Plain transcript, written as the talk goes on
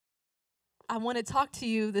I want to talk to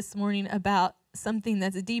you this morning about something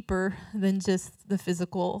that's deeper than just the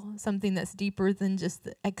physical, something that's deeper than just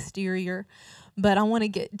the exterior. But I want to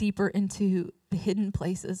get deeper into the hidden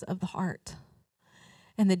places of the heart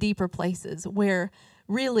and the deeper places where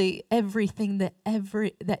really everything that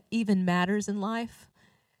even matters in life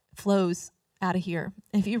flows out of here.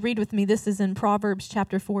 If you read with me, this is in Proverbs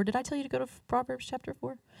chapter 4. Did I tell you to go to Proverbs chapter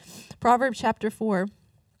 4? Proverbs chapter 4.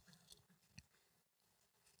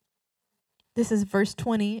 This is verse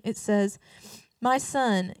 20. It says, "My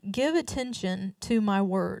son, give attention to my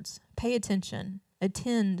words. Pay attention.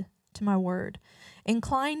 Attend to my word.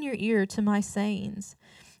 Incline your ear to my sayings.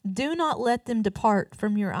 Do not let them depart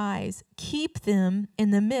from your eyes. Keep them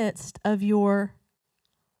in the midst of your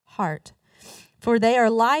heart. For they are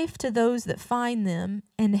life to those that find them,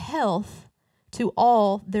 and health to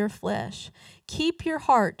all their flesh. Keep your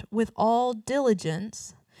heart with all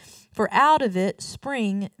diligence, for out of it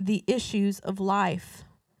spring the issues of life.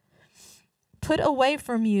 Put away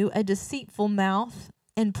from you a deceitful mouth,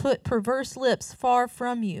 and put perverse lips far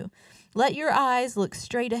from you. Let your eyes look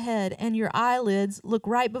straight ahead, and your eyelids look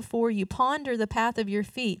right before you. Ponder the path of your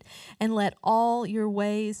feet, and let all your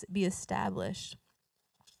ways be established."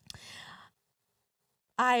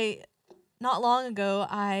 Not long ago,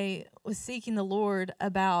 I was seeking the Lord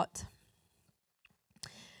about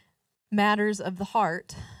matters of the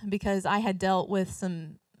heart because I had dealt with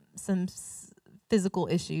some physical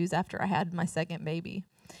issues after I had my second baby.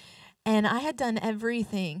 And I had done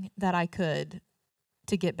everything that I could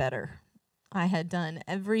to get better. I had done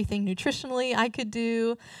everything nutritionally I could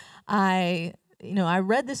do. I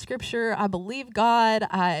read the scripture. I believed God.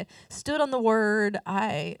 I stood on the word.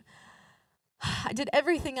 I did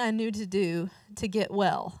everything I knew to do to get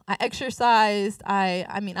well. I exercised.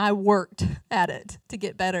 I worked at it to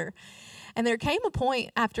get better. And there came a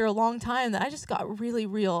point after a long time that I just got really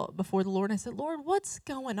real before the Lord. And I said, "Lord, what's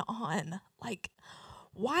going on?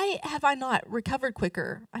 Why have I not recovered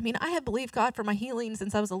quicker? I have believed God for my healing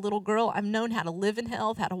since I was a little girl. I've known how to live in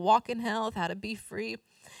health, how to walk in health, how to be free."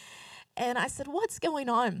 And I said, "What's going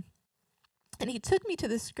on?" And he took me to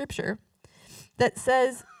the scripture that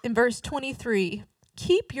says in verse 23,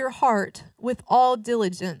 "Keep your heart with all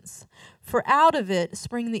diligence, for out of it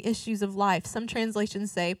spring the issues of life." Some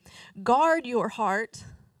translations say, "Guard your heart,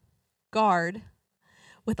 guard,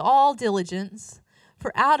 with all diligence,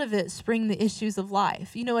 for out of it spring the issues of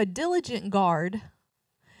life." A diligent guard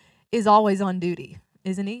is always on duty,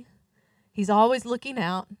 isn't he? He's always looking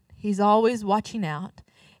out. He's always watching out.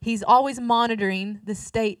 He's always monitoring the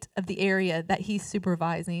state of the area that he's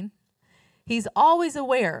supervising. He's always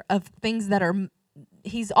aware of things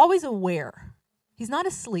he's always aware. He's not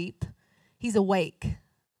asleep. He's awake.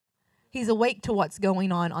 He's awake to what's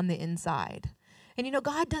going on the inside. And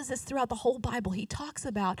God does this throughout the whole Bible. He talks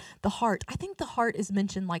about the heart. I think the heart is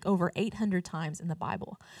mentioned over 800 times in the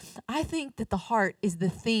Bible. I think that the heart is the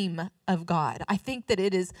theme of God. I think that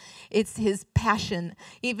it's his passion.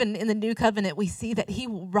 Even in the New Covenant, we see that he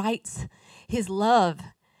writes his love,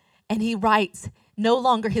 and he writes no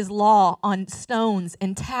longer his law on stones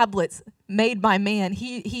and tablets made by man.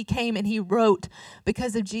 He came and he wrote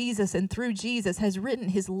because of Jesus, and through Jesus has written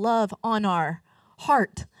his love on our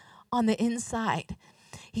heart, on the inside.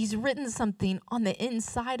 He's written something on the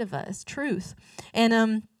inside of us, truth.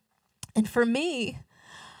 And for me,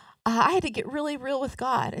 I had to get really real with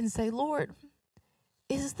God and say, "Lord,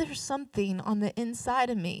 is there something on the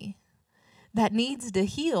inside of me that needs to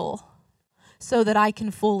heal so that I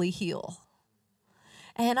can fully heal?"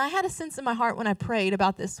 And I had a sense in my heart when I prayed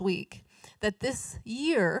about this week that this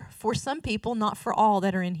year, for some people, not for all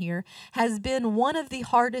that are in here, has been one of the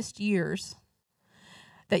hardest years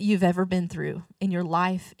that you've ever been through in your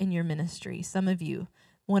life, in your ministry. Some of you,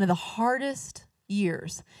 one of the hardest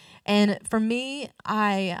years. And for me,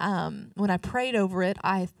 when I prayed over it,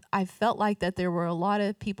 I felt like that there were a lot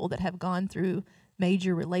of people that have gone through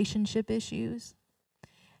major relationship issues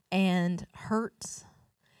and hurts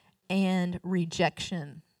and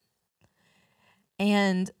rejection.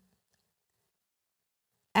 And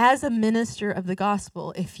as a minister of the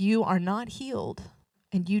gospel, if you are not healed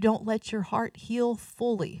and you don't let your heart heal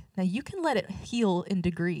fully, now you can let it heal in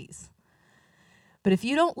degrees, but if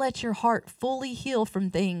you don't let your heart fully heal from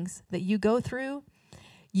things that you go through,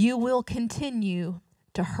 you will continue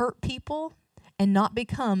to hurt people and not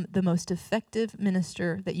become the most effective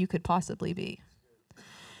minister that you could possibly be.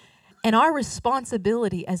 And our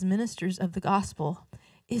responsibility as ministers of the gospel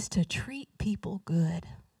is to treat people good,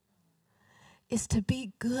 is to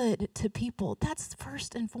be good to people. That's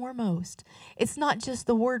first and foremost. It's not just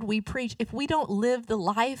the word we preach. If we don't live the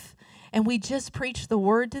life and we just preach the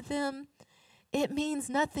word to them, It means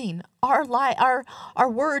nothing. Our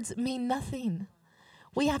words mean nothing.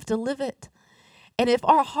 We have to live it. And if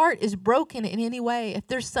our heart is broken in any way, if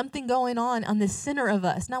there's something going on the center of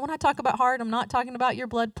us. Now, when I talk about heart, I'm not talking about your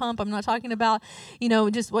blood pump. I'm not talking about,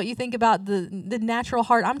 just what you think about the natural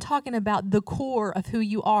heart. I'm talking about the core of who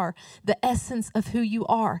you are, the essence of who you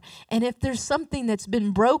are. And if there's something that's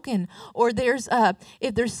been broken, or if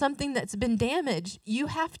there's something that's been damaged, you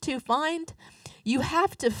have to find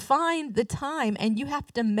the time, and you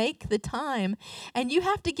have to make the time, and you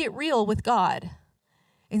have to get real with God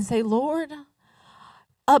and say, Lord,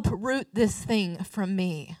 uproot this thing from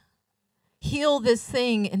me. Heal this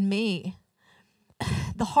thing in me.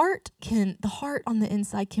 The heart on the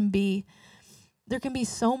inside there can be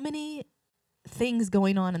so many things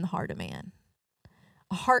going on in the heart of man.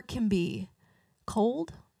 A heart can be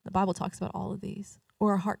cold. The Bible talks about all of these.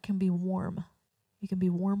 Or a heart can be warm. You can be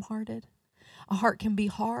warm-hearted. A heart can be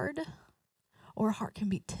hard, or a heart can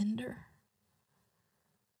be tender.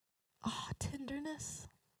 Oh, tenderness.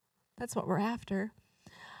 That's what we're after.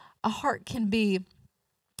 A heart can be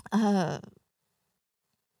I'm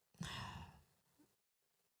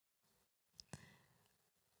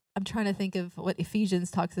trying to think of what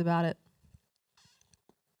Ephesians talks about it.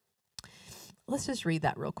 Let's just read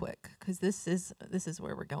that real quick, because this is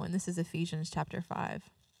where we're going. This is Ephesians chapter 5.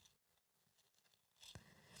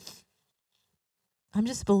 I'm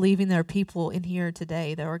just believing there are people in here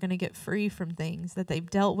today that are going to get free from things that they've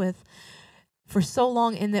dealt with for so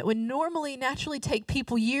long, and that would normally naturally take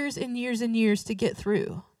people years and years and years to get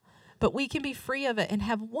through. But we can be free of it and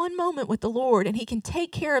have one moment with the Lord, and he can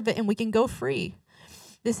take care of it, and we can go free.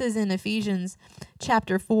 This is in Ephesians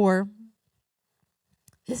chapter 4.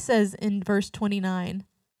 It says in verse 29.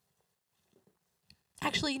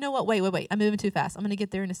 Actually, you know what? Wait. I'm moving too fast. I'm going to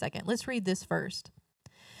get there in a second. Let's read this first.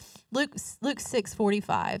 Luke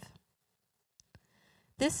 6:45.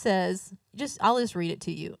 This says, I'll just read it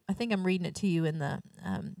to you. I think I'm reading it to you in the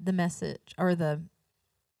message, or the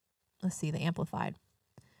Amplified.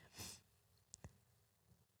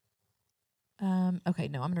 Okay,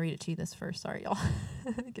 no, I'm going to read it to you this first. Sorry, y'all.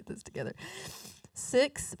 Let me get this together.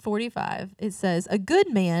 6:45, it says, a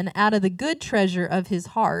good man out of the good treasure of his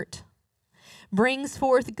heart brings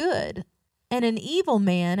forth good, and an evil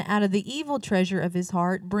man out of the evil treasure of his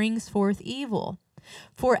heart brings forth evil.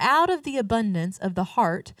 For out of the abundance of the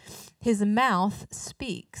heart, his mouth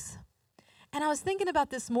speaks. And I was thinking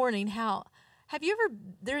about this morning how,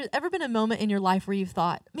 there's ever been a moment in your life where you've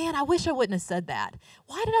thought, man, I wish I wouldn't have said that.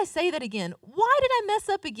 Why did I say that again? Why did I mess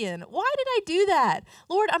up again? Why did I do that?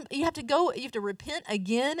 Lord, you have to repent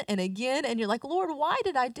again and again. And you're like, Lord, why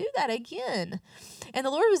did I do that again? And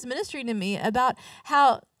the Lord was ministering to me about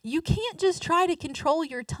how you can't just try to control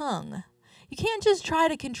your tongue. You can't just try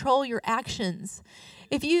to control your actions.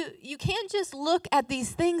 If you can't just look at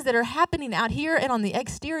these things that are happening out here and on the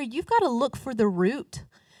exterior, you've got to look for the root.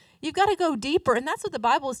 You've got to go deeper, and that's what the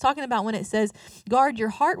Bible is talking about when it says guard your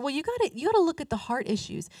heart. Well, you got to look at the heart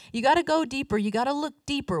issues. You got to go deeper. You got to look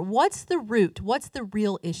deeper. What's the root? What's the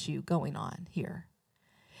real issue going on here?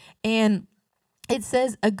 And it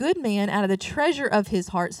says a good man out of the treasure of his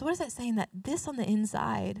heart. So what is that saying? That this on the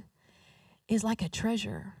inside is like a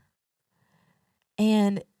treasure.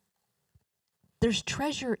 And there's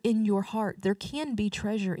treasure in your heart. There can be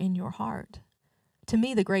treasure in your heart. To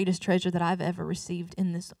me, the greatest treasure that I've ever received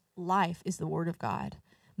in this life is the Word of God.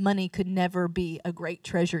 Money could never be a great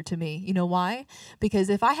treasure to me. You know why? Because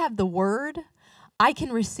if I have the Word, I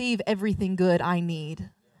can receive everything good I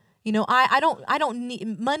need. You know, I don't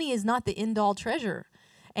need, money is not the end-all treasure.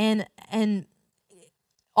 And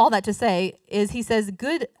all that to say is, he says, a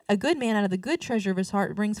good man out of the good treasure of his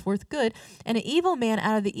heart brings forth good, and an evil man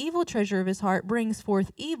out of the evil treasure of his heart brings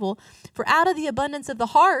forth evil. For out of the abundance of the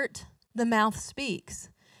heart, the mouth speaks.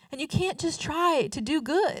 And you can't just try to do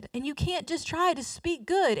good, and you can't just try to speak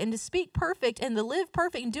good and to speak perfect and to live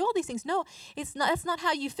perfect and do all these things. No, it's not. That's not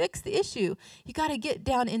how you fix the issue. You got to get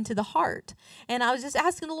down into the heart. And I was just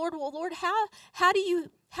asking the Lord, well, Lord, how do you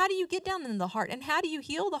get down into the heart, and how do you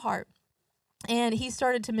heal the heart? And he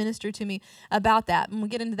started to minister to me about that, and we'll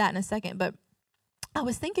get into that in a second. But I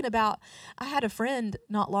was thinking about, I had a friend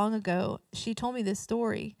not long ago. She told me this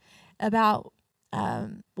story about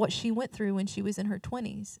what she went through when she was in her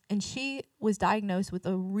 20s. And she was diagnosed with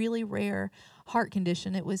a really rare heart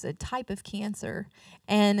condition. It was a type of cancer.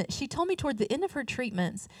 And she told me toward the end of her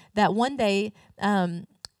treatments that one day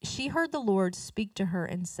she heard the Lord speak to her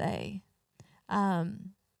and say,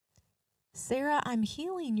 Sarah, I'm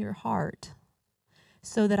healing your heart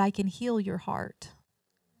so that I can heal your heart.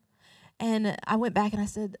 And I went back and I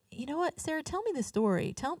said, you know what, Sarah, tell me the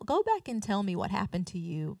story. Go back and tell me what happened to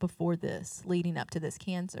you before this, leading up to this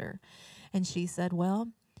cancer. And she said, well,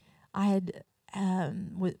 I had,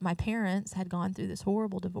 my parents had gone through this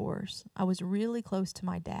horrible divorce. I was really close to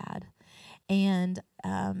my dad. And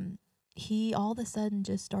he all of a sudden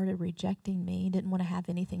just started rejecting me, didn't want to have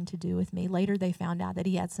anything to do with me. Later they found out that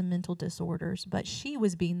he had some mental disorders, but she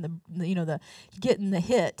was being the getting the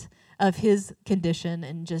hit of his condition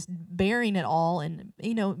and just bearing it all and,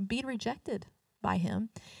 being rejected by him,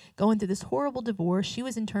 going through this horrible divorce. She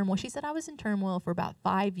was in turmoil. She said, I was in turmoil for about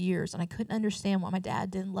 5 years, and I couldn't understand why my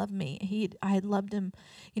dad didn't love me. I had loved him,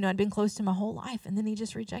 I'd been close to him my whole life, and then he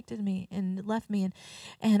just rejected me and left me.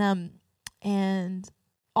 And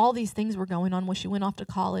all these things were going on when she went off to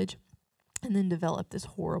college and then developed this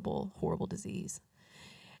horrible, horrible disease.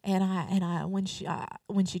 And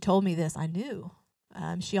when she told me this, I knew.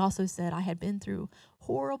 She also said I had been through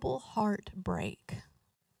horrible heartbreak.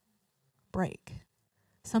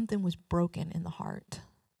 Something was broken in the heart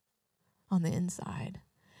on the inside.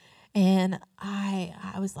 And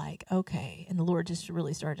I was like, okay. And the Lord just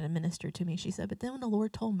really started to minister to me. She said, but then when the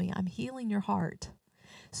Lord told me, I'm healing your heart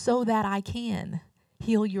so that I can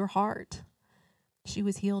heal your heart. She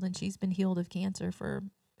was healed, and she's been healed of cancer for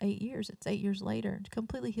 8 years. It's 8 years later,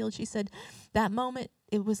 completely healed. She said that moment,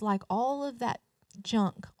 it was like all of that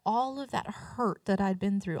junk, all of that hurt that I'd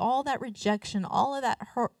been through, all that rejection, all of that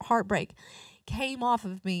heartbreak came off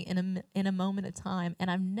of me in a moment of time, and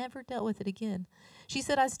I've never dealt with it again. She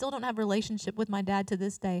said, I still don't have a relationship with my dad to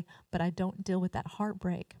this day, but I don't deal with that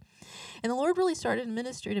heartbreak. And the Lord really started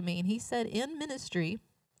ministry to me, and he said, in ministry,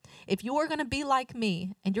 if you are going to be like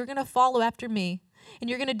me and you're going to follow after me and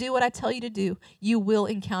you're going to do what I tell you to do, you will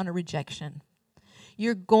encounter rejection.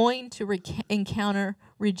 You're going to encounter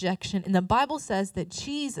rejection. And the Bible says that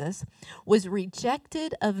Jesus was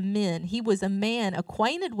rejected of men. He was a man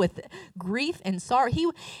acquainted with grief and sorrow.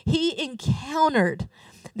 He encountered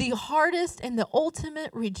the hardest and the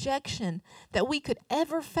ultimate rejection that we could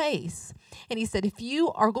ever face. And he said, if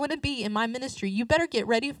you are going to be in my ministry, you better get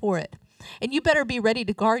ready for it. And you better be ready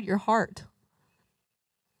to guard your heart.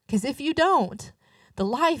 Because if you don't, the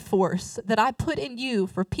life force that I put in you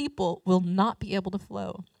for people will not be able to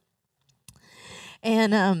flow.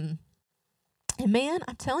 And man,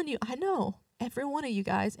 I'm telling you, I know every one of you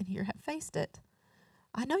guys in here have faced it.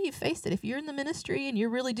 I know you've faced it. If you're in the ministry and you're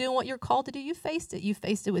really doing what you're called to do, you faced it. You've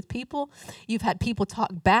faced it with people. You've had people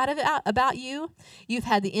talk bad about you. You've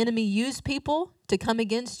had the enemy use people to come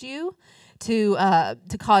against you, to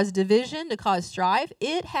cause division, to cause strife.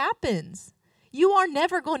 It happens. You are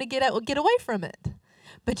never going to get away from it.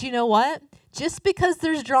 But you know what? Just because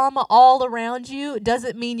there's drama all around you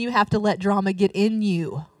doesn't mean you have to let drama get in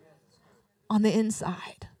you on the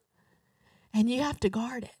inside. And you have to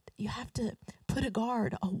guard it. You have to put a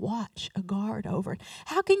guard, a watch, a guard over it.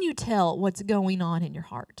 How can you tell what's going on in your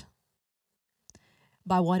heart?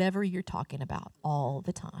 By whatever you're talking about all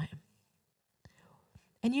the time.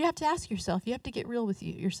 And you have to ask yourself, you have to get real with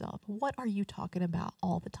yourself. What are you talking about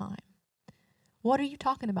all the time? What are you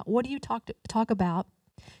talking about? What do you talk about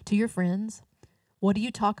to your friends? What do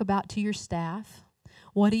you talk about to your staff?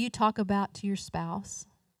 What do you talk about to your spouse?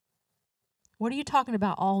 What are you talking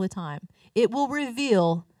about all the time? It will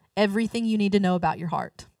reveal everything you need to know about your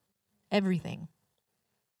heart. Everything.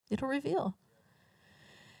 It'll reveal.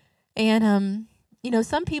 And,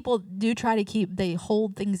 some people do try to they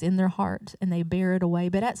hold things in their heart and they bear it away.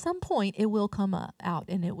 But at some point, it will come out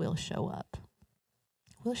and it will show up.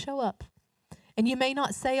 It will show up. And you may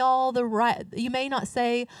not say all the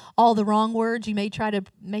wrong words. You may try to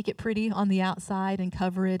make it pretty on the outside and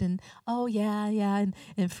cover it and, oh, yeah,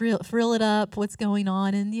 and frill it up, what's going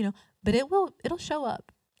on. And, but it'll show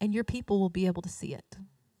up and your people will be able to see it.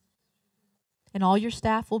 And all your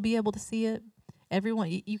staff will be able to see it. Everyone,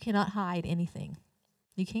 you cannot hide anything.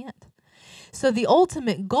 You can't. So the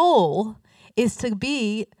ultimate goal is to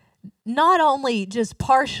be not only just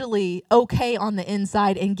partially okay on the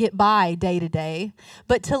inside and get by day to day,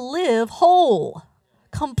 but to live whole,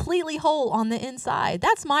 completely whole on the inside.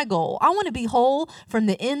 That's my goal. I want to be whole from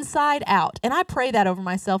the inside out. And I pray that over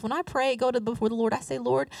myself. When I pray, before the Lord, I say,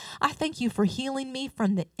 Lord, I thank you for healing me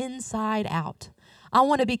from the inside out. I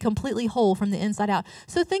want to be completely whole from the inside out.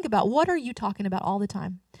 So think about, what are you talking about all the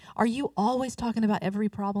time? Are you always talking about every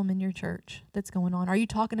problem in your church that's going on? Are you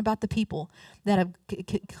talking about the people that have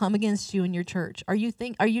come against you in your church? Are you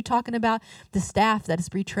talking about the staff that has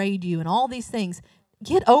betrayed you and all these things?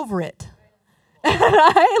 Get over it.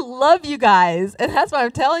 I love you guys, and that's what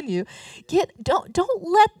I'm telling you. Don't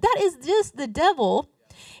let, that is just the devil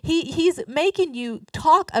He's making you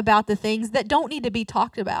talk about the things that don't need to be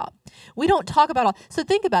talked about. We don't talk about all. So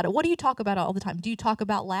think about it. What do you talk about all the time? Do you talk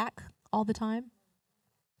about lack all the time?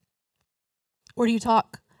 Or do you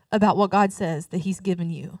talk about what God says that he's given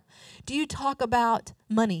you? Do you talk about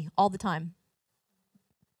money all the time?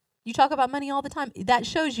 You talk about money all the time. That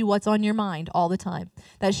shows you what's on your mind all the time.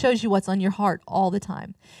 That shows you what's on your heart all the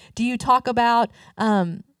time. Do you talk about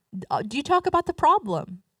the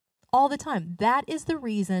problem all the time? That is the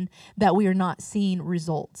reason that we are not seeing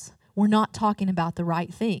results. We're not talking about the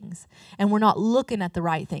right things, and we're not looking at the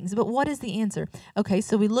right things. But what is the answer? Okay,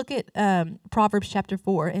 so we look at Proverbs chapter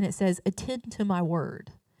 4, and it says, "Attend to my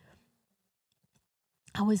word."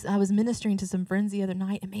 I was ministering to some friends the other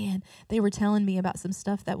night, and man, they were telling me about some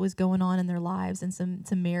stuff that was going on in their lives and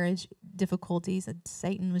some marriage difficulties, and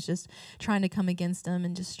Satan was just trying to come against them,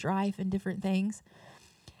 and just strife and different things.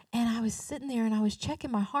 And I was sitting there and I was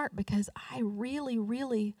checking my heart, because I really,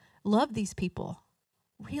 really love these people,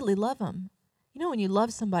 really love them. You know, when you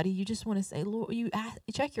love somebody, you just want to say, Lord, you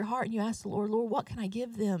check your heart and you ask the Lord, what can I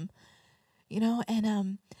give them? You know, and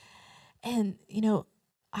you know,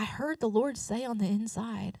 I heard the Lord say on the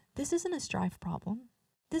inside, this isn't a strife problem.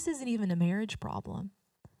 This isn't even a marriage problem.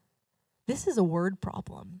 This is a word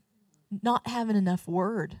problem. Not having enough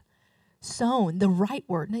word sown, the right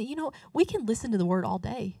word. Now, you know, we can listen to the word all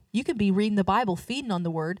day. You can be reading the Bible, feeding on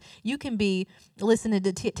the word. You can be listening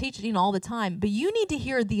to teaching all the time. But you need to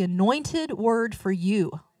hear the anointed word for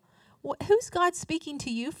you. Who's God speaking to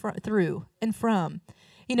you through and from?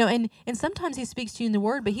 You know, and sometimes he speaks to you in the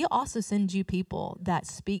word, but he also sends you people that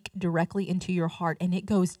speak directly into your heart, and it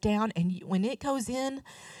goes down, and when it goes in,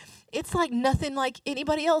 it's like nothing like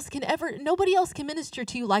anybody else can ever, nobody else can minister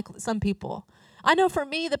to you like some people. I know for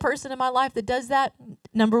me, the person in my life that does that,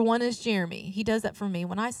 number one is Jeremy. He does that for me.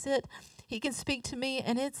 When I sit, he can speak to me,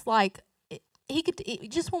 and it's like,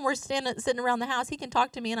 just when we're sitting around the house, he can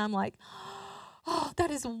talk to me, and I'm like, oh, that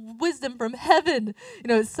is wisdom from heaven. You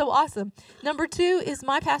know, it's so awesome. Number two is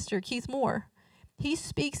my pastor, Keith Moore. He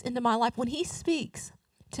speaks into my life. When he speaks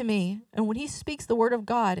to me, and when he speaks the word of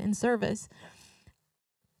God in service,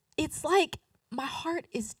 it's like my heart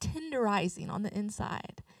is tenderizing on the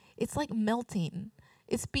inside. It's like melting.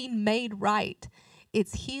 It's being made right.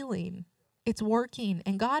 It's healing. It's working.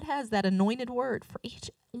 And God has that anointed word for each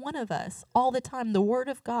one of us all the time, the word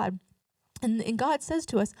of God. And God says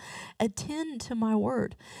to us, attend to my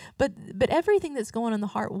word. But everything that's going on in the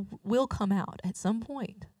heart will come out at some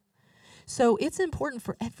point. So it's important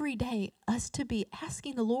for every day us to be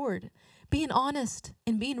asking the Lord, being honest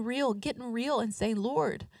and being real, getting real and saying,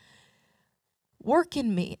 Lord, work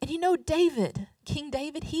in me. And you know, David, King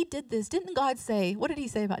David, he did this. Didn't God say, what did he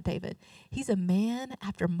say about David? He's a man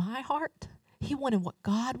after my heart. He wanted what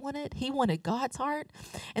God wanted. He wanted God's heart.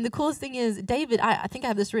 And the coolest thing is, David, I think I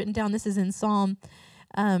have this written down. This is in Psalm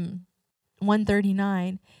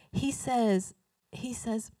 139. He says,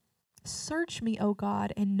 search me, O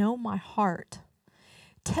God, and know my heart.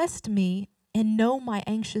 Test me and know my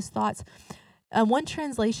anxious thoughts. One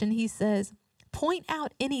translation, he says, point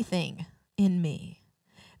out anything in me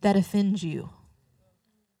that offends you,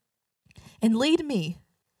 and lead me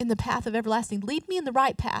in the path of everlasting. Lead me in the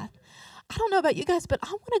right path. I don't know about you guys, but I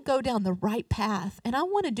want to go down the right path, and I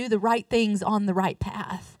want to do the right things on the right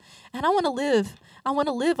path. And I want to live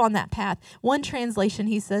on that path. One translation,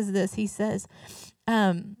 he says this. He says,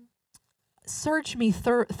 search me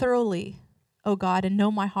thoroughly, O God, and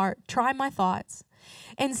know my heart. Try my thoughts,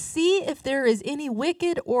 and see if there is any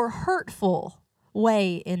wicked or hurtful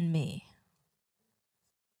way in me.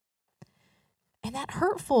 And that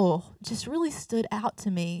hurtful just really stood out to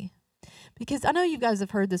me. Because I know you guys have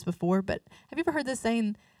heard this before, but have you ever heard this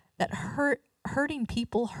saying that hurting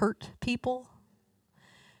people hurt people?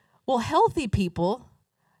 Well, healthy people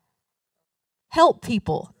help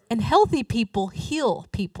people, and healthy people heal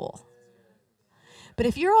people. But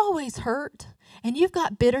if you're always hurt and you've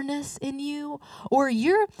got bitterness in you, or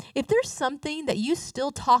if there's something that you still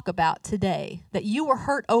talk about today that you were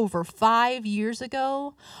hurt over 5 years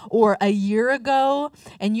ago or a year ago,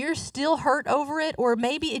 and you're still hurt over it, or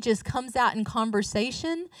maybe it just comes out in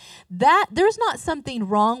conversation, that there's not something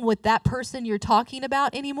wrong with that person you're talking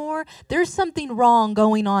about anymore. There's something wrong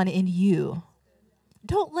going on in you.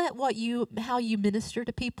 Don't let how you minister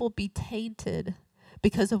to people be tainted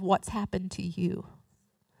because of what's happened to you.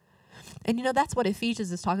 And you know, that's what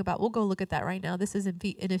Ephesians is talking about. We'll go look at that right now. This is in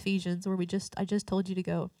Ephesians, where I just told you to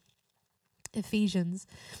go. Ephesians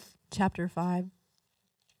chapter 5.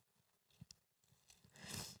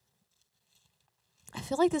 I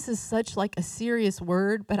feel like this is such like a serious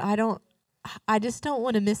word, but I just don't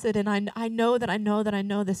want to miss it. And I know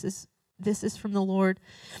this This is from the Lord.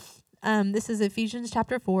 This is Ephesians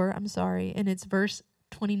chapter 4, and it's verse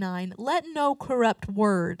 29. Let no corrupt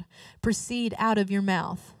word proceed out of your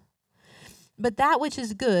mouth, but that which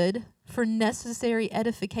is good for necessary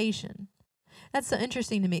edification. That's so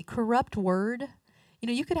interesting to me. Corrupt word.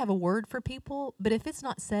 You could have a word for people, but if it's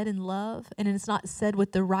not said in love and it's not said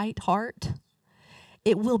with the right heart,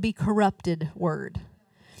 it will be corrupted word.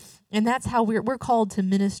 And that's how we're called to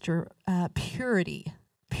minister purity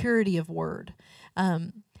of word.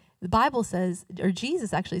 The Bible says, or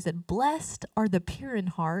Jesus actually said, blessed are the pure in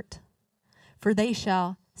heart, for they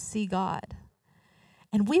shall see God.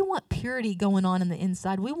 And we want purity going on the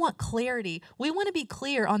inside. We want clarity. We want to be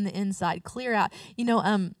clear on the inside, clear out.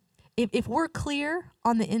 If we're clear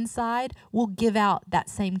on the inside, we'll give out that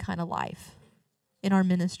same kind of life in our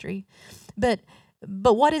ministry.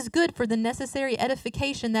 But what is good for the necessary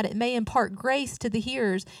edification, that it may impart grace to the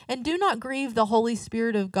hearers. And do not grieve the Holy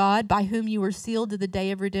Spirit of God, by whom you were sealed to the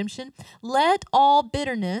day of redemption. Let all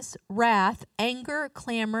bitterness, wrath, anger,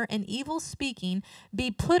 clamor, and evil speaking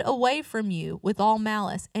be put away from you with all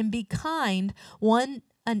malice, and be kind one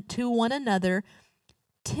to one another,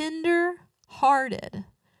 tender-hearted,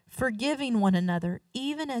 forgiving one another,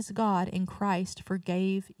 even as God in Christ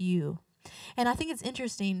forgave you. And I think it's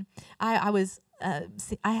interesting. I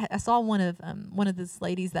saw one of these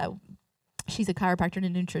ladies that she's a chiropractor and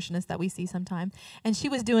a nutritionist that we see sometime, and she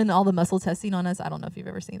was doing all the muscle testing on us. I don't know if you've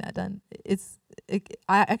ever seen that done. When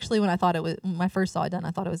I first saw it done,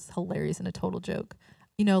 I thought it was hilarious and a total joke.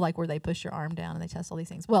 Like where they push your arm down and they test all these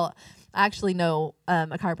things. Well, I actually know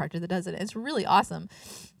a chiropractor that does it. It's really awesome.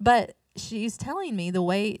 But she's telling me the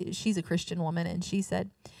way, she's a Christian woman, and she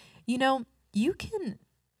said, you can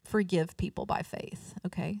forgive people by faith,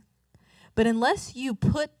 okay? But unless you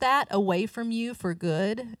put that away from you for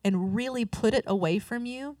good and really put it away from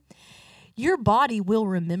you, your body will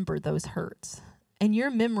remember those hurts, and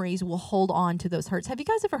your memories will hold on to those hurts. Have you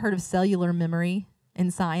guys ever heard of cellular memory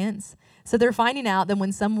in science? So they're finding out that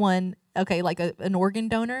when someone, like an organ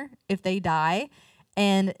donor, if they die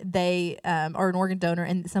and they are an organ donor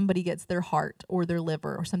and somebody gets their heart or their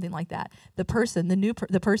liver or something like that, the person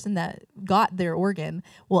that got their organ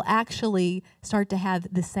will actually start to have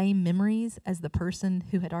the same memories as the person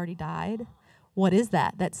who had already died. What is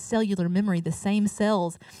that? That's cellular memory. The same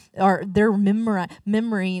cells they're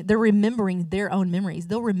remembering their own memories.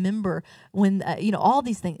 They'll remember when all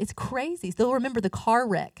these things. It's crazy. They'll remember the car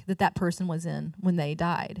wreck that person was in when they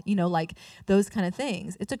died. Like those kind of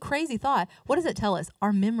things. It's a crazy thought. What does it tell us?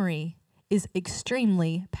 Our memory is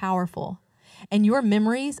extremely powerful. And your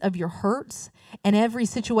memories of your hurts and every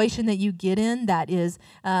situation that you get in, that is,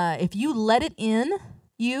 if you let it in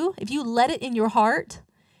your heart,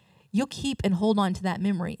 you'll keep and hold on to that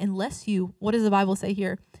memory unless you, what does the Bible say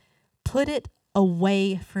here? Put it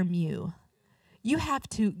away from you. You have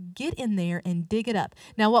to get in there and dig it up.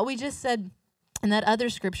 Now, what we just said in that other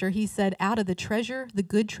scripture, he said, out of the treasure, the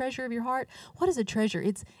good treasure of your heart. What is a treasure?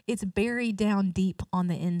 It's buried down deep on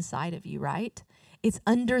the inside of you, right? It's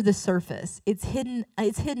under the surface. It's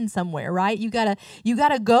hidden somewhere, right? You gotta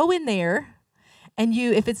go in there, and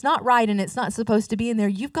if it's not right and it's not supposed to be in there,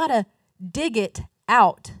 you've got to dig it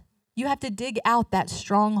out. You have to dig out that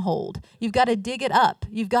stronghold. You've got to dig it up.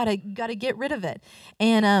 You've got to get rid of it.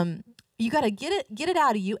 And you got to get it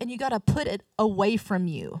out of you, and you got to put it away from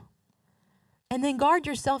you. And then guard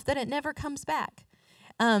yourself that it never comes back.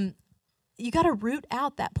 You got to root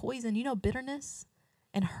out that poison, bitterness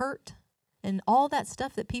and hurt and all that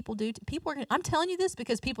stuff that people do. I'm telling you this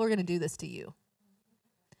because people are going to do this to you.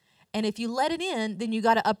 And if you let it in, then you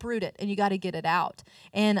got to uproot it and you got to get it out.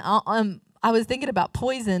 And I was thinking about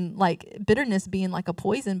poison, like bitterness being like a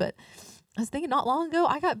poison, but I was thinking not long ago,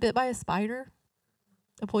 I got bit by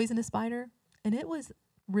a poisonous spider, and it was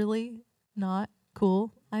really not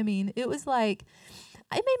cool. I mean, it was like,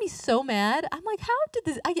 it made me so mad. I'm like, how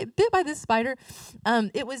did I get bit by this spider?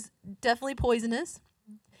 It was definitely poisonous,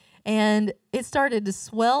 and it started to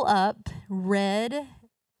swell up red. Did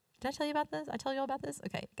I tell you about this? I tell you all about this?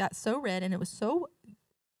 Okay, it got so red, and it was so,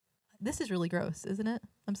 this is really gross, isn't it?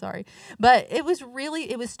 I'm sorry. But it was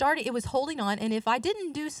holding on, and if I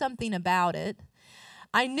didn't do something about it,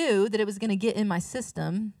 I knew that it was going to get in my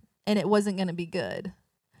system, and it wasn't going to be good.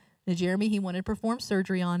 Now, Jeremy, he wanted to perform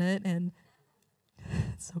surgery on it, and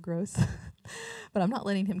it's so gross. But I'm not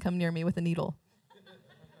letting him come near me with a needle.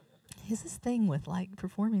 He's this thing with,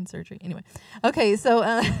 performing surgery. Anyway. Okay, so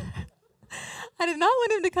I did not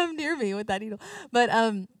want him to come near me with that needle. But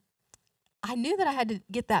I knew that I had to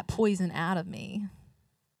get that poison out of me.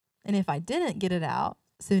 And if I didn't get it out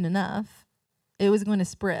soon enough, it was going to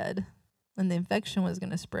spread. and the infection was going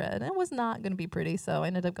to spread. And it was not going to be pretty, so I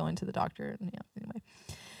ended up going to the doctor. And anyway.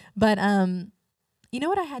 But you know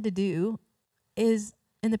what I had to do is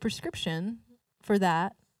in the prescription for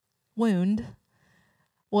that wound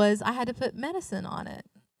was I had to put medicine on it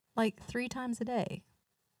like 3 times a day.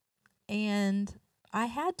 And I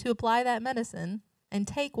had to apply that medicine and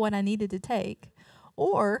take what I needed to take,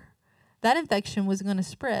 or that infection was going to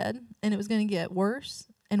spread and it was going to get worse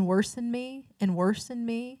and worse in me and worse in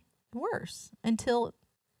me and worse until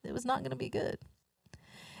it was not going to be good.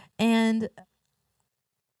 And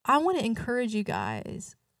I want to encourage you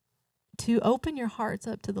guys to open your hearts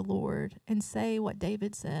up to the Lord and say what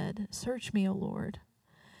David said, search me, O Lord,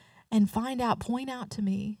 and point out to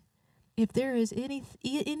me if there is any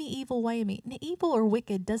evil way in me. Evil or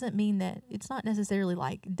wicked doesn't mean that it's not necessarily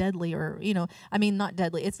like deadly or, not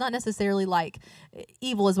deadly. It's not necessarily like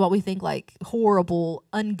evil is what we think like horrible,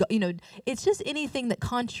 it's just anything that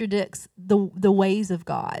contradicts the ways of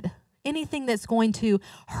God. Anything that's going to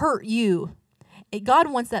hurt you.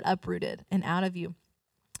 God wants that uprooted and out of you.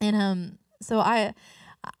 And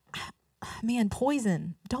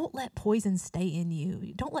poison. Don't let poison stay in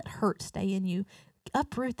you. Don't let hurt stay in you.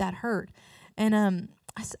 Uproot that hurt. And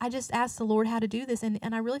I just asked the Lord how to do this, and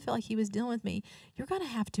I really felt like he was dealing with me. You're going to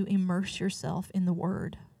have to immerse yourself in the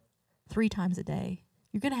Word 3 times a day.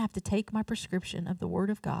 You're going to have to take my prescription of the Word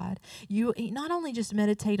of God. You not only just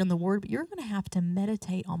meditate on the Word, but you're going to have to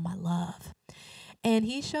meditate on my love. And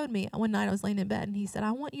he showed me one night I was laying in bed, and he said,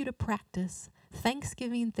 I want you to practice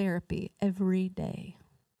Thanksgiving therapy every day.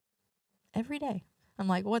 Every day. I'm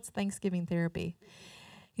like, what's Thanksgiving therapy?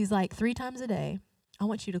 He's like, 3 times a day, I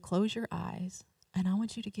want you to close your eyes, and I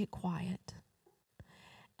want you to get quiet.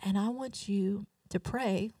 And I want you to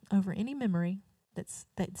pray over any memory that's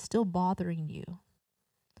still bothering you.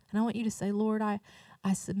 And I want you to say, Lord, I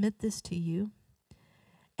submit this to you,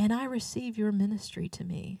 and I receive your ministry to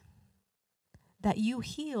me, that you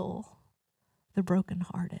heal the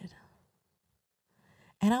brokenhearted.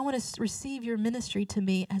 And I want to receive your ministry to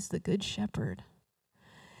me as the good shepherd,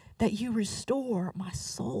 that you restore my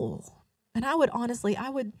soul. And I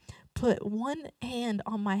would put one hand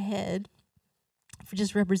on my head for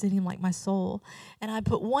just representing like my soul, and I'd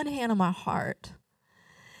put one hand on my heart,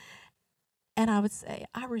 and I would say,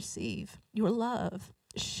 I receive your love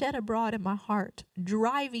shed abroad in my heart,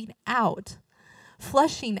 driving out,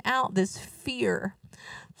 flushing out this fear,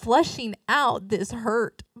 flushing out this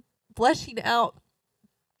hurt, flushing out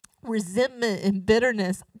resentment and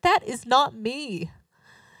bitterness. That is not me.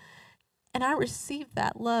 And I received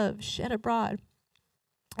that love shed abroad.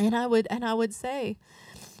 And I would say,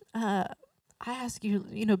 I ask you,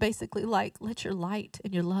 basically like, let your light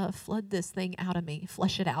and your love flood this thing out of me.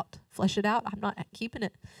 Flush it out. Flush it out. I'm not keeping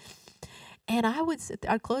it. And I would sit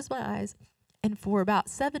there, I'd close my eyes, and for about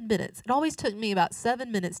 7 minutes, it always took me about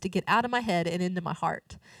 7 minutes to get out of my head and into my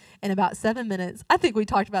heart. And about 7 minutes, I think we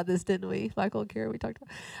talked about this, didn't we? Michael and Kara, we talked about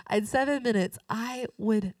it. In 7 minutes, I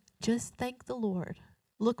would just thank the Lord,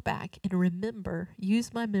 look back and remember,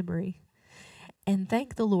 use my memory, and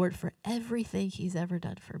thank the Lord for everything he's ever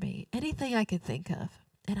done for me. Anything I could think of.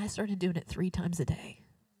 And I started doing it 3 times a day.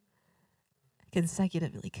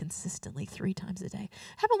 Consecutively, consistently, 3 times a day.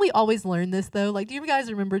 Haven't we always learned this though? Like, do you guys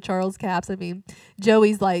remember Charles Capps? I mean,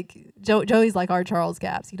 Joey's like our Charles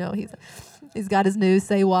Capps. He's got his new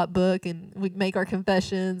Say What book, and we make our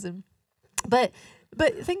confessions. But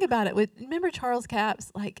think about it. Remember Charles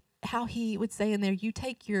Capps, like how he would say in there, you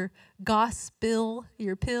take your gospel,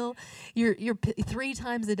 your pill, your 3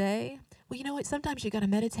 times a day. Well, you know what? Sometimes you got to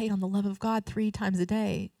meditate on the love of God 3 times a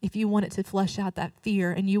day if you want it to flush out that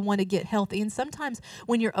fear and you want to get healthy. And sometimes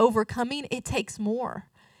when you're overcoming, it takes more.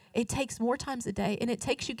 It takes more times a day, and it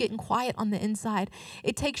takes you getting quiet on the inside.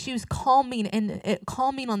 It takes you calming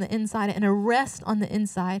on the inside and a rest on the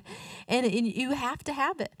inside, and you have to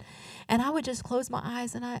have it. And I would just close my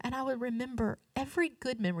eyes, and I would remember every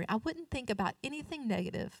good memory. I wouldn't think about anything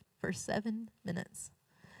negative for 7 minutes.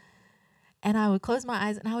 And I would close my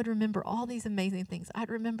eyes, and I would remember all these amazing things. I'd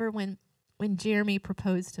remember when Jeremy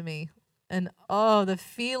proposed to me, and the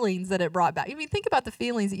feelings that it brought back. I mean, think about the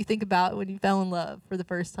feelings that you think about when you fell in love for the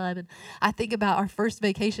first time. And I think about our first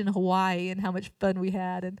vacation in Hawaii and how much fun we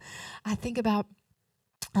had. And I think about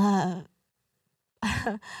the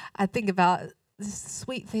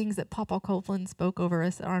sweet things that Papa Copeland spoke over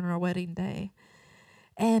us on our wedding day.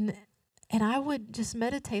 And I would just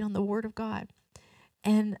meditate on the Word of God.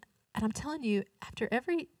 And I'm telling you, after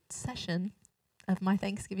every session of my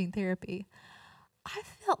Thanksgiving therapy, I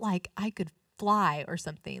felt like I could fly or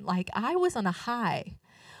something. Like I was on a high.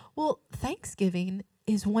 Well, Thanksgiving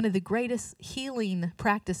is one of the greatest healing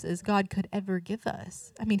practices God could ever give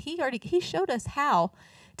us. I mean, he showed us how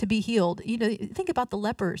to be healed. You know, think about the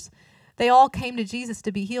lepers. They all came to Jesus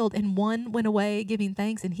to be healed, and one went away giving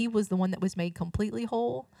thanks, and he was the one that was made completely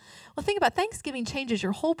whole. Well, think about Thanksgiving changes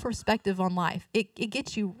your whole perspective on life. It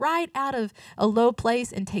gets you right out of a low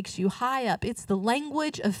place and takes you high up. It's the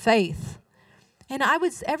language of faith. And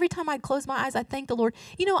every time I'd close my eyes, I'd thank the Lord.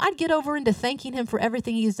 You know, I'd get over into thanking him for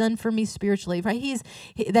everything he's done for me spiritually, right?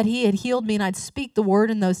 That he had healed me, and I'd speak the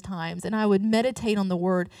word in those times, and I would meditate on the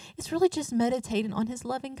word. It's really just meditating on his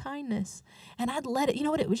loving kindness. And I'd let it, you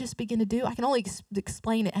know what it would just begin to do? I can only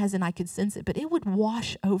explain it as in I could sense it, but it would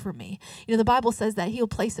wash over me. You know, the Bible says that he'll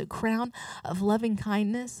place a crown of loving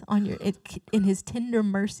kindness on in his tender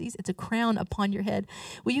mercies. It's a crown upon your head.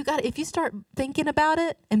 Well, if you start thinking about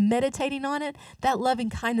it and meditating on it, that loving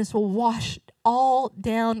kindness will wash all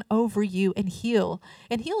down over you and heal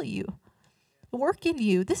you, work in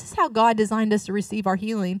you. This is how God designed us to receive our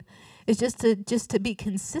healing, is just to be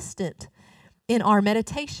consistent in our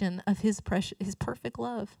meditation of his perfect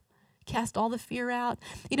love. Cast all the fear out.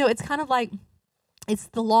 You know, it's kind of like, it's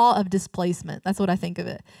the law of displacement. That's what I think of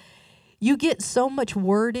it. You get so much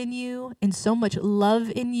word in you and so much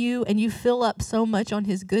love in you, and you fill up so much on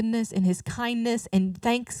his goodness and his kindness and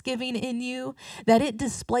thanksgiving in you that it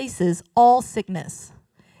displaces all sickness.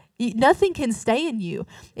 Nothing can stay in you.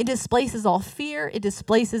 It displaces all fear. It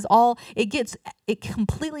displaces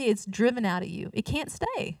it's driven out of you. It can't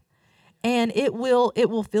stay. And it will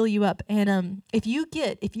fill you up. And if you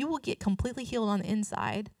will get completely healed on the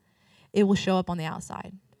inside, it will show up on the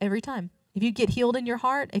outside every time. If you get healed in your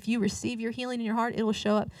heart, if you receive your healing in your heart, it will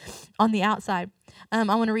show up on the outside. I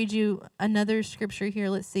want to read you another scripture here.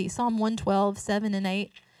 Let's see. Psalm 112, 7 and 8.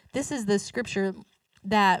 This is the scripture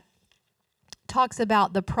that talks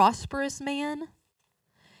about the prosperous man.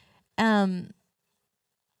 And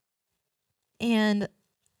I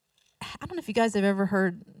don't know if you guys have ever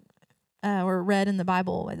heard or read in the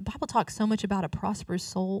Bible. The Bible talks so much about a prosperous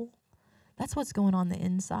soul. That's what's going on the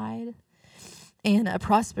inside. And a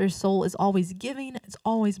prosperous soul is always giving, it's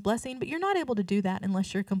always blessing, but you're not able to do that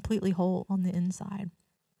unless you're completely whole on the inside.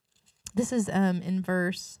 This is in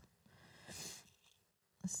verse,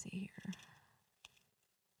 let's see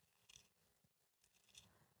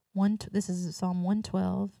here. This is Psalm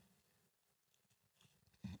 112.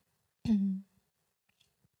 Excuse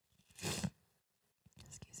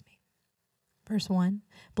me. Verse 1.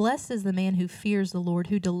 Blessed is the man who fears the Lord,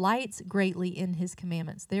 who delights greatly in his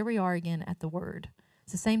commandments. There we are again at the word.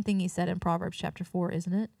 It's the same thing he said in Proverbs chapter 4,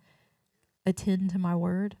 isn't it? Attend to my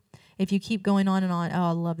word. If you keep going on and on,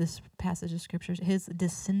 I love this passage of scriptures. His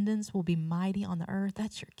descendants will be mighty on the earth.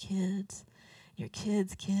 That's your kids. Your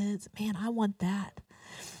kids' kids. Man, I want that.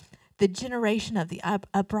 The generation of the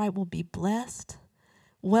upright will be blessed.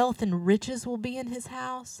 Wealth and riches will be in his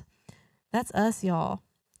house. That's us, y'all.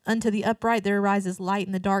 Unto the upright there arises light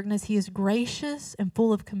in the darkness. He is gracious and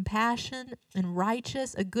full of compassion and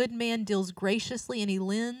righteous. A good man deals graciously and he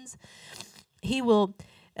lends. He will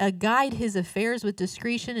guide his affairs with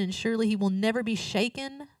discretion, and surely he will never be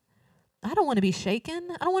shaken. I don't want to be shaken.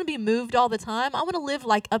 I don't want to be moved all the time. I want to live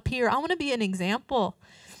like up here. I want to be an example,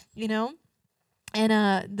 you know.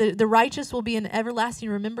 And the righteous will be in everlasting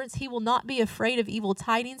remembrance. He will not be afraid of evil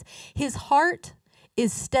tidings. His heart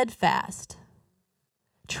is steadfast,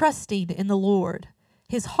 trusting in the Lord.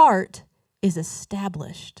 His heart is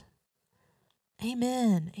established.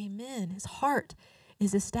 Amen. Amen. His heart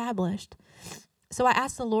is established. So I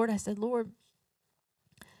asked the Lord, I said, Lord,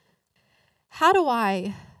 how do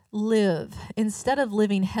I live instead of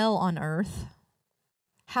living hell on earth?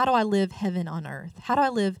 How do I live heaven on earth? How do I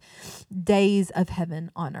live days of heaven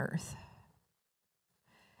on earth?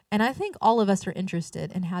 And I think all of us are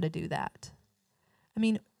interested in how to do that. I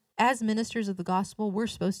mean, as ministers of the gospel, we're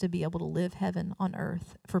supposed to be able to live heaven on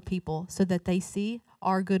earth for people so that they see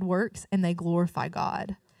our good works and they glorify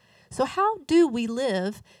God. So how do we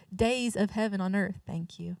live days of heaven on earth?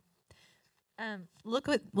 Thank you. Look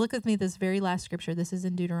with me this very last scripture. This is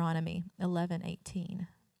in Deuteronomy 11:18.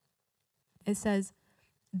 It says,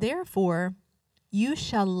 therefore, you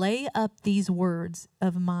shall lay up these words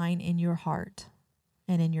of mine in your heart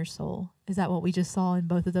and in your soul. Is that what we just saw in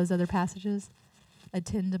both of those other passages?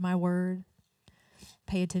 Attend to my word.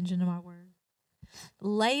 Pay attention to my word.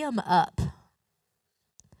 Lay them up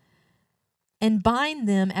and bind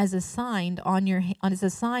them as a sign on your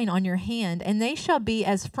hand, and they shall be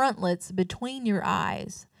as frontlets between your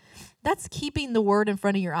eyes. That's keeping the word in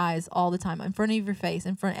front of your eyes all the time, in front of your face,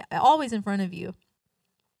 always in front of you.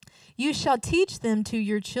 You shall teach them to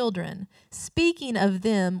your children, speaking of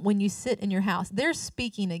them when you sit in your house. They're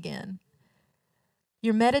speaking again.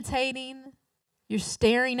 You're meditating, you're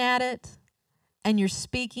staring at it, and you're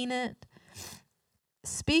speaking it.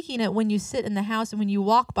 Speaking it when you sit in the house and when you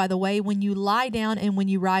walk by the way, when you lie down and when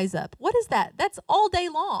you rise up. What is that? That's all day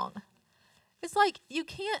long. It's like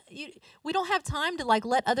we don't have time to like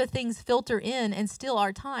let other things filter in and steal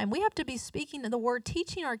our time. We have to be speaking the word,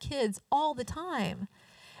 teaching our kids all the time.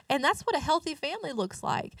 And that's what a healthy family looks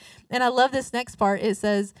like. And I love this next part. It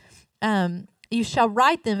says, you shall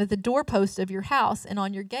write them at the doorpost of your house and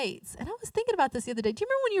on your gates. And I was thinking about this the other day. Do you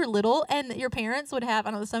remember when you were little and your parents would have,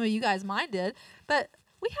 I don't know, some of you guys, mine did, but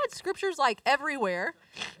we had scriptures like everywhere.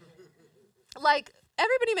 Like,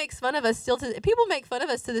 everybody makes fun of us still. People make fun of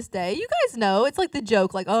us to this day. You guys know, it's like the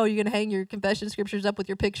joke, like, oh, you're going to hang your confession scriptures up with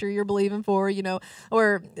your picture you're believing for, you know,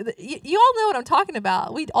 or you all know what I'm talking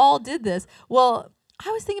about. We all did this. Well,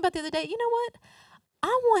 I was thinking about the other day, you know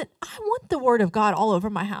what? I want the word of God all over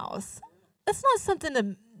my house. That's not something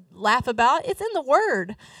to laugh about. It's in the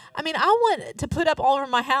word. I mean, I want to put up all over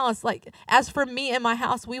my house, like, as for me and my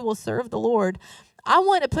house, we will serve the Lord. I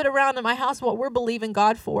want to put around in my house what we're believing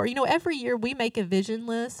God for. You know, every year we make a vision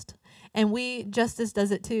list, and Justice does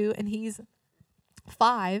it too, and he's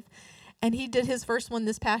 5, and he did his first one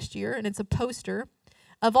this past year, and it's a poster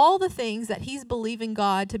of all the things that he's believing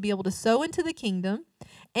God to be able to sow into the kingdom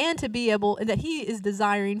and to be able, that he is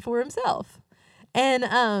desiring for himself. And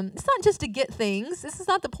it's not just to get things. This is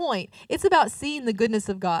not the point. It's about seeing the goodness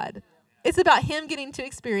of God. It's about him getting to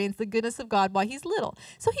experience the goodness of God while he's little.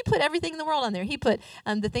 So he put everything in the world on there. He put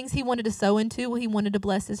the things he wanted to sow into. Well, he wanted to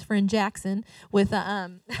bless his friend Jackson with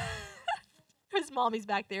his mommy's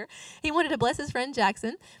back there. He wanted to bless his friend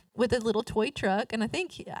Jackson with a little toy truck. And I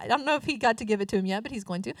don't know if he got to give it to him yet, but he's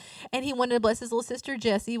going to. And he wanted to bless his little sister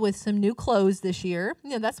Jessie with some new clothes this year. You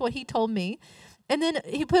know, that's what he told me. And then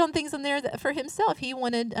he put on things on there for himself. He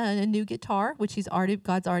wanted a new guitar, which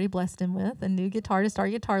God's already blessed him with, a new guitar to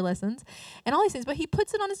start guitar lessons, and all these things. But he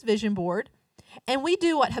puts it on his vision board, and we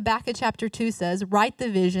do what Habakkuk chapter 2 says: write the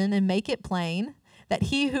vision and make it plain, that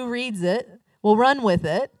he who reads it will run with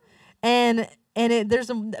it. And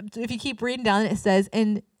if you keep reading down, it says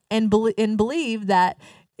and believe that,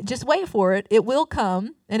 just wait for it. It will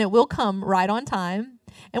come, and it will come right on time.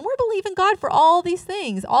 And we're believing God for all these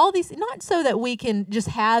things, not so that we can just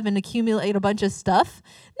have and accumulate a bunch of stuff.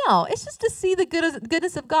 No, it's just to see the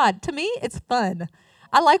goodness of God. To me, it's fun.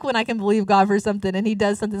 I like when I can believe God for something and he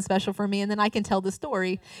does something special for me, and then I can tell the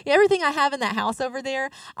story. Everything I have in that house over there,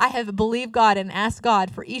 I have believed God and asked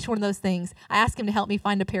God for each one of those things. I asked him to help me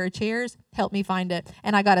find a pair of chairs, help me find it,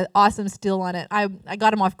 and I got an awesome steal on it. I got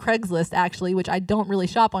them off Craigslist, actually, which I don't really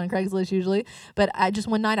shop on Craigslist usually, but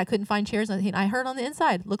one night I couldn't find chairs, and I heard on the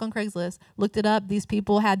inside, look on Craigslist, looked it up. These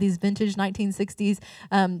people had these vintage 1960s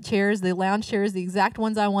chairs, the lounge chairs, the exact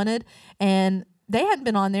ones I wanted, and they hadn't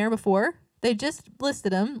been on there before. They just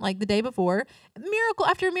listed them like the day before. Miracle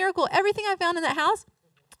after miracle. Everything I found in that house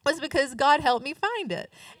was because God helped me find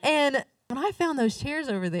it. And when I found those chairs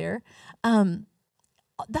over there,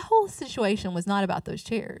 the whole situation was not about those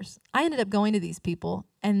chairs. I ended up going to these people,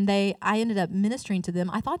 and I ended up ministering to them.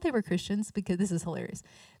 I thought they were Christians, because this is hilarious.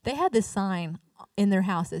 They had this sign in their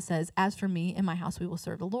house that says, "As for me and my house, we will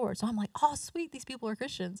serve the Lord." So I'm like, oh, sweet, these people are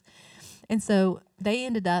Christians. And so they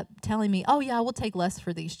ended up telling me, oh, yeah, we'll take less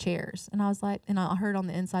for these chairs. And I was like, and I heard on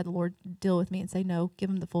the inside the Lord deal with me and say, no, give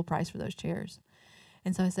them the full price for those chairs.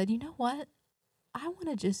 And so I said, you know what? I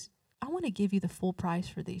want to give you the full price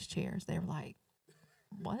for these chairs. They were like,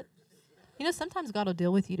 what? You know, sometimes God will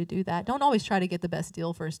deal with you to do that. Don't always try to get the best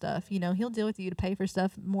deal for stuff. You know, he'll deal with you to pay for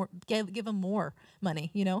stuff more, give them more money,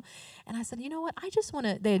 you know. And I said, you know what? I just want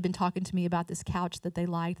to, they had been talking to me about this couch that they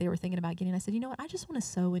liked. They were thinking about getting. I said, you know what? I just want to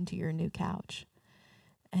sow into your new couch.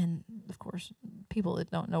 And of course,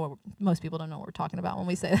 most people don't know what we're talking about when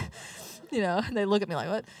we say that. You know, they look at me like,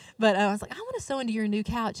 what? But I was like, I want to sow into your new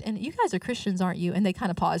couch. And you guys are Christians, aren't you? And they kind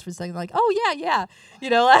of paused for a second, like, oh, yeah. You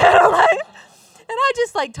know, like, and I just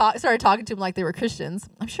started talking to them like they were Christians.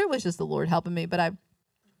 I'm sure it was just the Lord helping me, but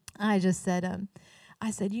I just said,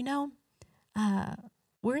 you know,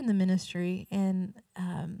 we're in the ministry, and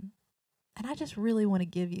I just really want to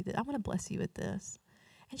give you that. I want to bless you with this.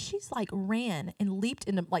 And she's like ran and leaped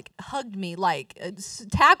into, like, hugged me, like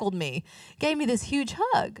tackled me, gave me this huge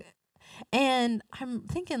hug. And I'm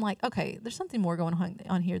thinking, like, okay, there's something more going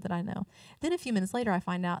on here that I know. Then a few minutes later, I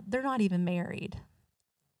find out they're not even married.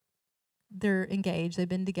 They're engaged. They've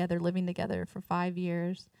been together, living together for 5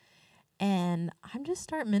 years. And I just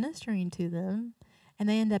start ministering to them. And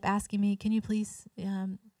they end up asking me, can you please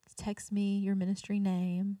text me your ministry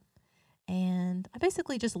name? And I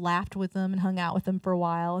basically just laughed with them and hung out with them for a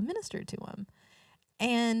while and ministered to them.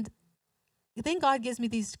 And then God gives me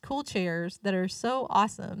these cool chairs that are so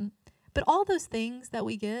awesome. But all those things that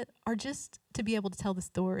we get are just to be able to tell the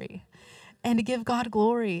story and to give God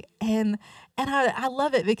glory. And I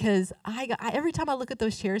love it because every time I look at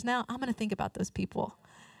those chairs now, I'm going to think about those people.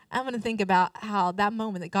 I'm going to think about how that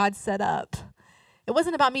moment that God set up. It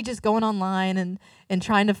wasn't about me just going online and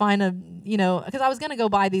trying to find because I was going to go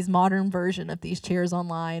buy these modern version of these chairs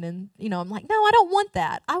online. And, I'm like, no, I don't want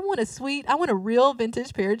that. I want a real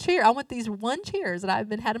vintage pair of chair. I want these one chairs that I've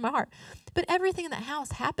been had in my heart. But everything in that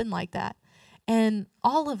house happened like that. And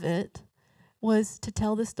all of it was to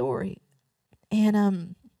tell the story.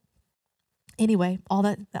 And anyway, all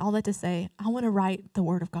that to say, I want to write the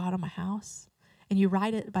word of God on my house. And you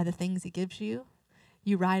write it by the things he gives you.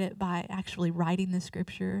 You write it by actually writing the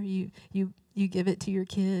scripture. You give it to your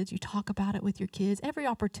kids. You talk about it with your kids. Every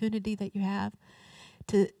opportunity that you have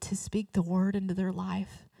to speak the word into their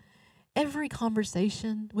life. Every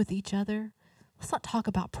conversation with each other. Let's not talk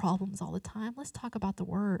about problems all the time. Let's talk about the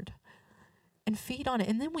word and feed on it.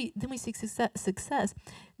 And then we seek success.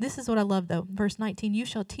 This is what I love, though. Verse 19, you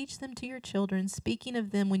shall teach them to your children, speaking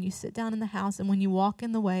of them when you sit down in the house and when you walk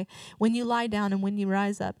in the way, when you lie down and when you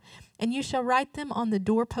rise up. And you shall write them on the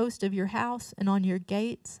doorpost of your house and on your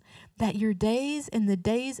gates, that your days and the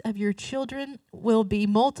days of your children will be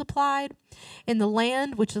multiplied in the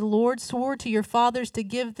land which the Lord swore to your fathers to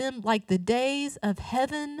give them, like the days of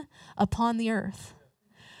heaven upon the earth.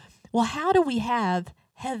 Well, how do we have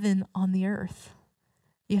heaven on the earth?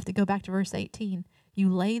 You have to go back to verse 18. You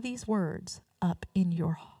lay these words up in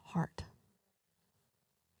your heart.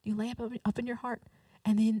 You lay up in your heart.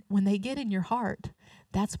 And then when they get in your heart,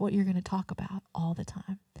 that's what you're going to talk about all the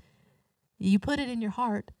time. You put it in your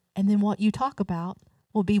heart, and then what you talk about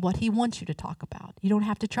will be what he wants you to talk about. You don't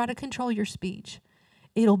have to try to control your speech.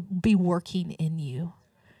 It'll be working in you.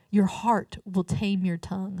 Your heart will tame your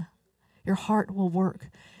tongue. Your heart will work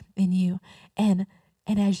in you. And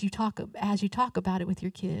as you talk about it with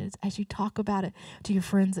your kids, as you talk about it to your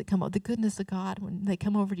friends that come up, the goodness of God when they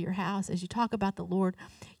come over to your house, as you talk about the Lord,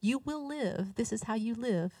 you will live. This is how you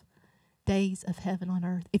live days of heaven on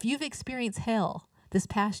earth. If you've experienced hell this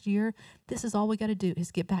past year, this is all we got to do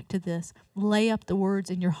is get back to this. Lay up the words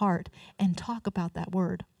in your heart and talk about that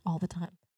word all the time.